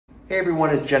Hey everyone,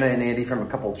 it's Jenna and Andy from A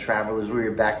Couple Travelers. We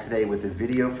are back today with a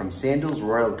video from Sandals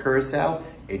Royal Curaçao,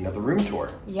 another room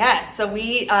tour. Yes, so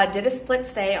we did a split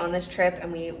stay on this trip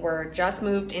and we were just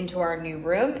moved into our new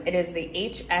room. It is the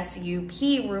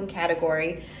HSUP room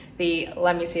category.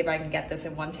 Let me see if I can get this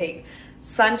in one take.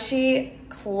 Sunchi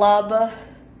Club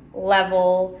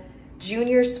Level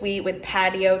Junior Suite with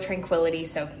Patio Tranquility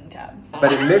soaking tub.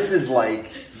 But it misses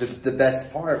like the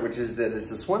best part, which is that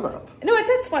it's a swim up. No, it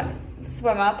said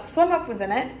swim up. Swim up was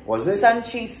in it. Was it?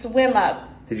 Sunchi Swim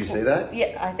Up. Did you say that?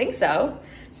 Yeah, I think so.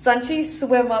 Sunchi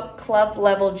Swim Up Club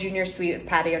Level Junior Suite with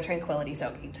Patio Tranquility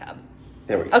soaking tub.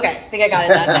 There we go. Okay, I think I got it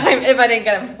that time if I didn't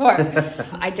get it before.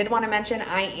 I did want to mention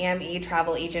I am a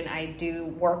travel agent. I do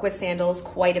work with Sandals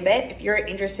quite a bit. If you're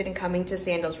interested in coming to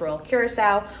Sandals Royal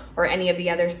Curaçao or any of the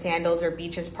other Sandals or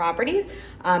Beaches properties,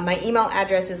 my email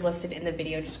address is listed in the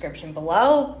video description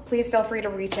below. Please feel free to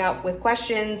reach out with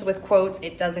questions, with quotes.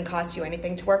 It doesn't cost you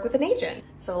anything to work with an agent.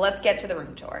 So let's get to the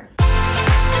room tour.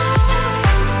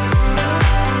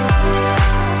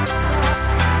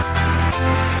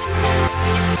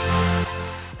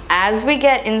 As we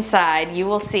get inside, you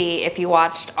will see, if you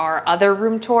watched our other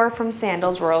room tour from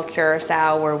Sandals Royal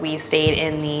Curaçao, where we stayed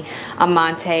in the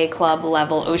Amante Club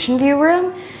Level Oceanview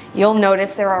room, you'll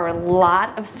notice there are a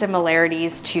lot of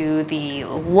similarities to the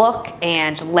look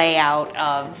and layout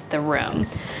of the room.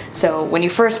 So when you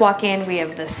first walk in, we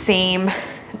have the same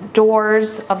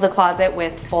doors of the closet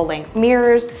with full-length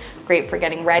mirrors, great for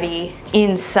getting ready.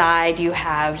 Inside, you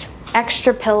have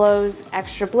extra pillows,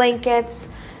 extra blankets,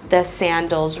 the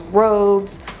Sandals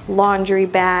robes, laundry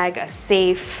bag, a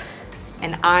safe,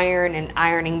 an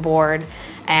ironing board,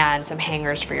 and some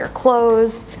hangers for your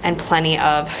clothes, and plenty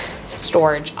of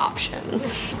storage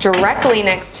options. Directly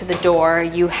next to the door,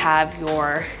 you have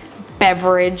your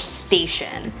beverage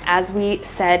station. As we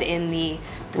said in the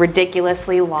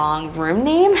ridiculously long room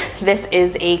name, this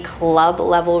is a club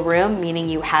level room, meaning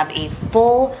you have a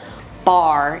full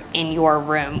bar in your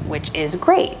room, which is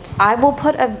great. I will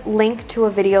put a link to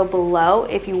a video below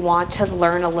if you want to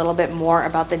learn a little bit more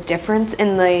about the difference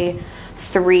in the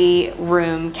three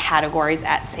room categories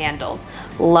at Sandals: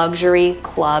 luxury,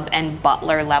 club, and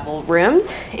Butler level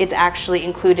rooms. It's actually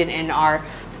included in our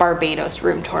Barbados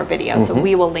room tour video, so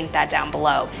we will link that down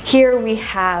below. Here we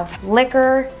have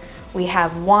liquor, we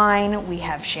have wine, we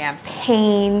have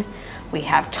champagne, we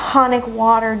have tonic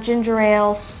water, ginger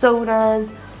ale,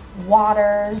 sodas,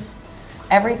 waters,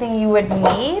 everything you would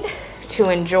need to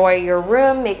enjoy your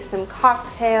room, make some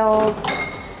cocktails,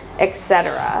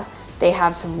 etc. They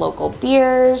have some local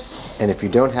beers. And if you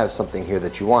don't have something here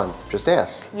that you want, just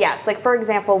ask. Yes, like for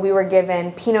example, we were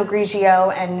given Pinot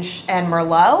Grigio and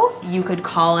Merlot. You could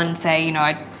call and say, you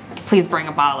know, please bring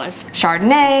a bottle of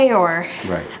Chardonnay,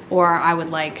 or I would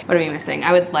like, what are we missing?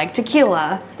 I would like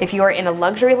tequila. If you are in a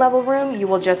luxury level room, you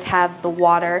will just have the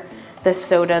water, the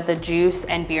soda, the juice,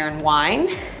 and beer and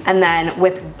wine. And then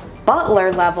with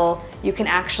Butler level, you can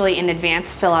actually in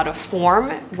advance fill out a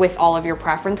form with all of your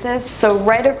preferences. So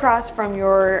right across from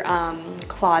your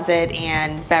closet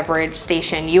and beverage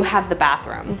station, you have the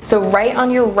bathroom. So right on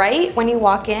your right, when you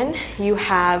walk in, you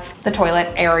have the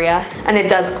toilet area, and it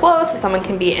does close so someone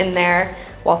can be in there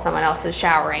while someone else is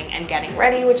showering and getting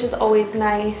ready, which is always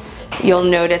nice. You'll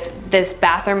notice this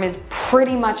bathroom is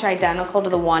pretty much identical to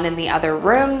the one in the other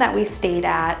room that we stayed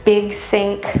at. Big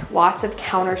sink, lots of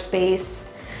counter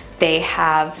space. They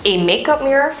have a makeup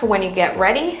mirror for when you get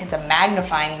ready. It's a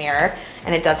magnifying mirror,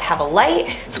 and it does have a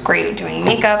light. It's great doing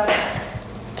makeup,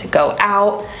 to go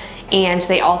out. And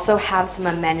they also have some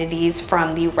amenities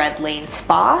from the Red Lane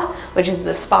Spa, which is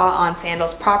the spa on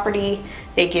Sandals property.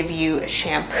 They give you a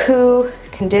shampoo,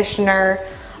 conditioner,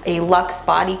 a Luxe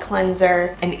body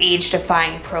cleanser, an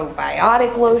age-defying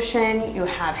probiotic lotion. You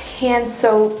have hand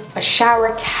soap, a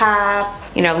shower cap,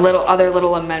 you know, other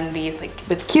little amenities like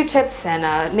with Q-tips and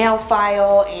a nail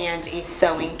file and a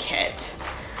sewing kit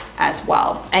as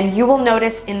well. And you will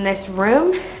notice in this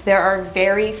room, there are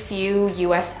very few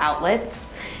US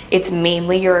outlets. It's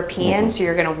mainly European, so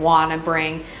you're gonna wanna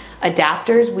bring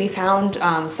adapters. We found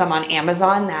some on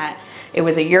Amazon that it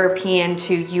was a European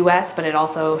to US, but it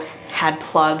also had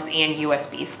plugs and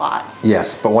USB slots.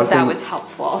 Yes, but one thing that was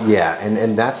helpful. Yeah,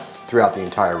 and that's throughout the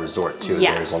entire resort too.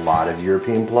 Yes. There's a lot of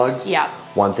European plugs. Yeah.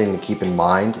 One thing to keep in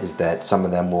mind is that some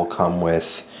of them will come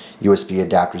with USB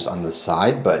adapters on the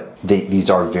side, but these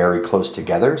are very close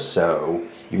together, so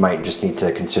you might just need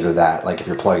to consider that. Like if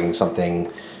you're plugging something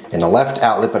in a left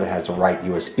outlet but it has a right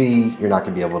USB, you're not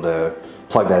going to be able to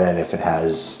plug that in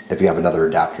if you have another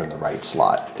adapter in the right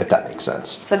slot, if that makes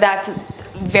sense. So that's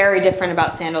very different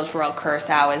about Sandals Royal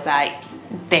Curaçao, is that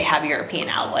they have European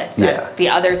outlets. Yeah. The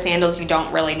other Sandals, you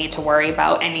don't really need to worry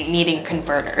about any needing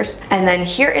converters. And then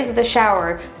here is the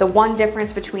shower. The one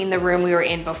difference between the room we were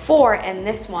in before and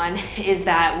this one is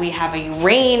that we have a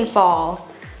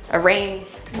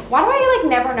why do I like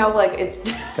never know like it's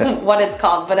what it's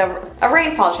called, but a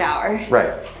rainfall shower.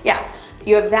 Right. Yeah,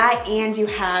 you have that and you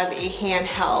have a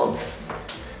handheld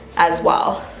as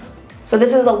well. So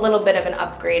this is a little bit of an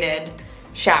upgraded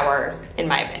shower in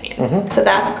my opinion. So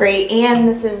that's great. And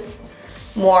this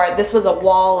was a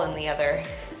wall in the other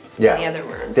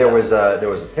room. There was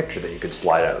a picture that you could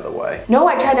slide out of the way. No,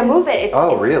 I tried to move it. It's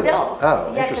really? Still.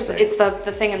 Oh, yeah, interesting. It's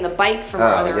the thing in the bike from the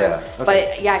other room. Okay.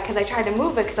 But yeah, because I tried to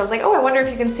move it because I was like, oh, I wonder if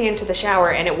you can see into the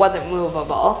shower, and it wasn't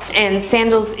movable. And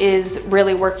Sandals is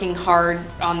really working hard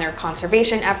on their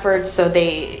conservation efforts. So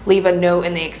they leave a note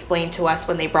and they explain to us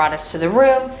when they brought us to the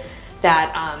room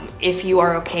that if you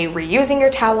are okay reusing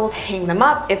your towels, hang them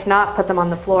up. If not, put them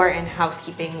on the floor and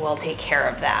housekeeping will take care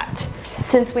of that.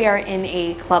 Since we are in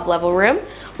a club level room,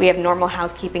 we have normal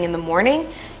housekeeping in the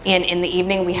morning, and in the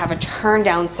evening we have a turn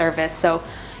down service. So,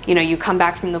 you know, you come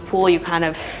back from the pool, you kind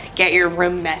of get your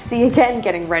room messy again,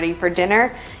 getting ready for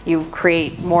dinner. You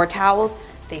create more towels.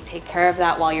 They take care of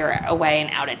that while you're away and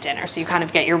out at dinner. So you kind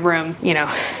of get your room, you know,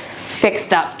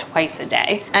 fixed up twice a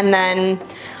day. And then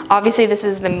obviously this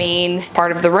is the main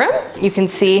part of the room. You can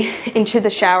see into the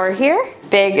shower here.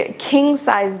 Big king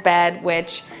size bed,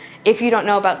 which if you don't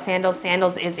know about Sandals,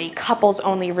 Sandals is a couples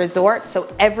only resort. So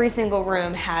every single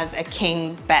room has a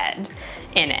king bed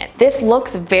in it. This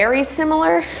looks very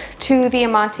similar to the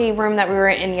Amante room that we were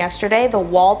in yesterday. The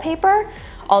wallpaper,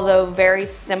 although very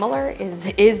similar,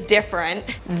 is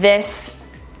different. This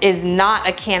is not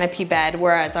a canopy bed,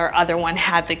 whereas our other one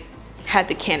had the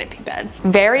canopy bed.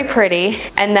 Very pretty.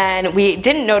 And then we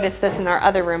didn't notice this in our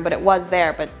other room, but it was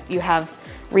there, but you have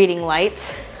reading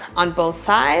lights on both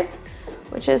sides,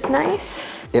 which is nice.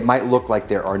 It might look like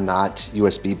there are not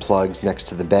USB plugs next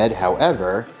to the bed.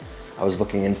 However, I was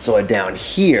looking and saw down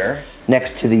here,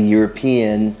 next to the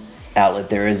European outlet,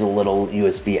 there is a little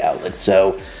USB outlet.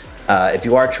 So if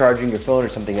you are charging your phone or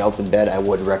something else in bed, I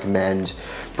would recommend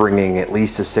bringing at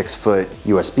least a 6-foot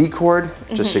USB cord,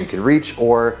 just so you can reach,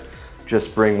 or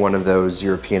just bring one of those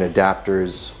European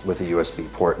adapters with a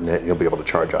USB port in it and you'll be able to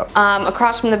charge up.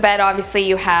 Across from the bed, obviously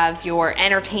you have your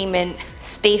entertainment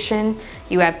station.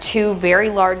 You have 2 very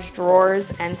large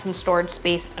drawers and some storage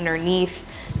space underneath.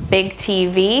 Big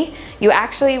TV. We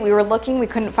were looking, we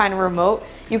couldn't find a remote.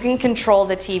 You can control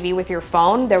the TV with your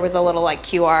phone. There was a little like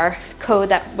QR code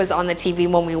that was on the TV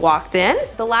when we walked in.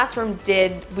 The last room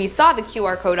we saw the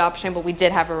QR code option, but we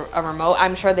did have a remote.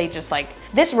 I'm sure they just like,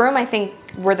 this room, I think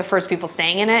we're the first people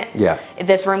staying in it. Yeah.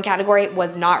 This room category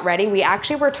was not ready. We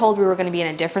actually were told we were gonna be in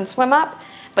a different swim up,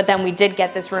 but then we did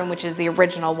get this room, which is the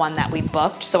original one that we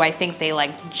booked. So I think they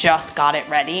like just got it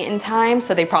ready in time.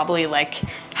 So they probably like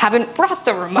haven't brought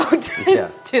the remote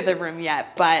to the room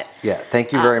yet, but. Yeah,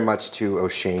 thank you very much to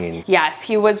O'Shane. Yes,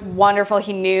 he was wonderful.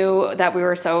 He knew that we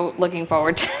were so looking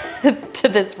forward to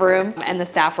this room, and the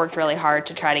staff worked really hard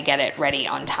to try to get it ready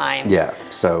on time. Yeah,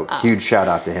 so huge shout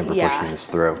out to him for pushing this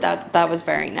through. That was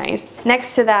very nice.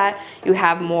 Next to that, you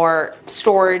have more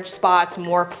storage spots,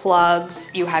 more plugs.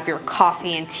 You have your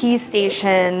coffee and tea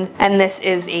station, and this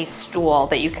is a stool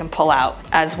that you can pull out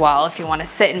as well if you want to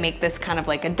sit and make this kind of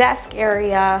like a desk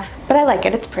area. But I like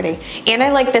it, it's pretty. And I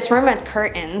like this room has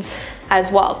curtains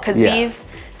as well, because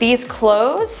these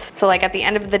close. So like at the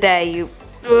end of the day,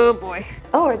 oh boy.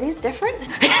 Oh, are these different?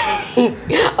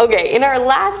 Okay, in our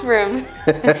last room,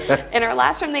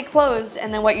 they closed,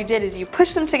 and then what you did is you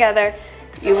push them together,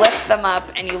 you lift them up,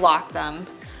 and you lock them.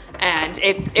 And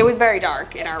it was very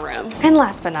dark in our room. And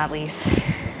last but not least,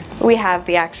 we have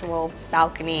the actual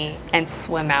balcony and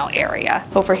swim out area.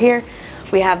 Over here,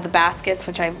 we have the baskets,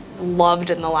 which I loved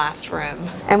in the last room.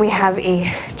 And we have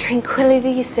a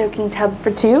Tranquility soaking tub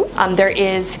for 2. There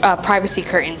is privacy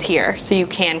curtains here, so you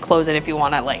can close it if you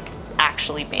wanna like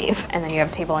actually bathe. And then you have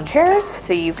a table and chairs,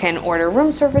 so you can order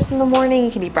room service in the morning,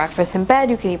 you can eat breakfast in bed,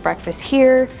 you can eat breakfast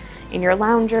here in your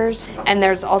loungers. And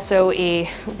there's also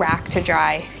a rack to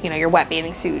dry, you know, your wet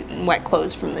bathing suit and wet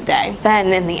clothes from the day.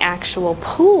 Then in the actual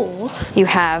pool, you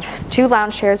have 2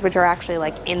 lounge chairs, which are actually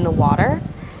like in the water,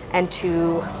 and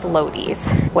 2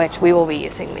 floaties, which we will be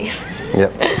using these.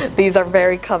 Yep. These are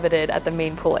very coveted at the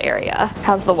main pool area.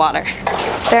 How's the water?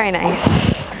 Very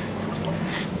nice.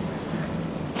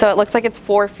 So it looks like it's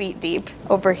 4 feet deep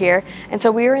over here. And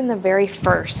so we were in the very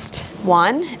first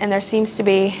one, and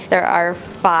there are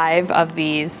 5 of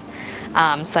these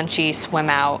Sunchi swim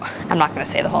out. I'm not gonna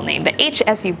say the whole name, the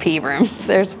HSUP rooms.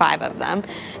 There's 5 of them.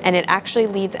 And it actually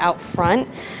leads out front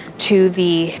to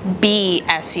the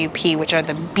BSUP, which are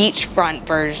the beachfront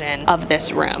version of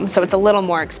this room. So it's a little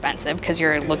more expensive because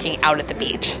you're looking out at the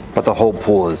beach. But the whole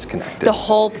pool is connected. The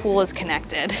whole pool is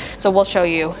connected. So we'll show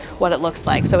you what it looks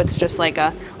like. So it's just like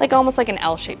almost like an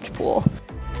L-shaped pool.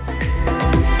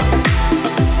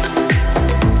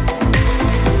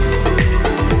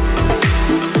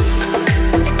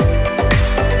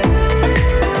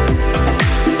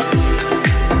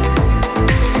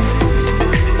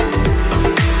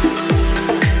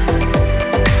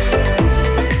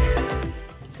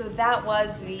 That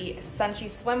was the Sunchi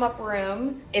swim up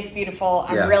room. It's beautiful.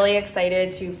 I'm really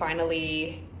excited to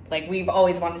finally, like, we've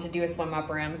always wanted to do a swim up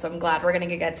room, so I'm glad we're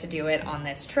gonna get to do it on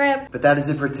this trip. But that is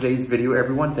it for today's video,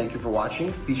 everyone. Thank you for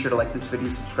watching. Be sure to like this video,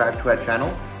 subscribe to our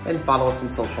channel, and follow us on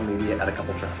social media at A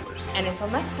Couple Travelers. And until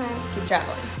next time, keep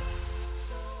traveling.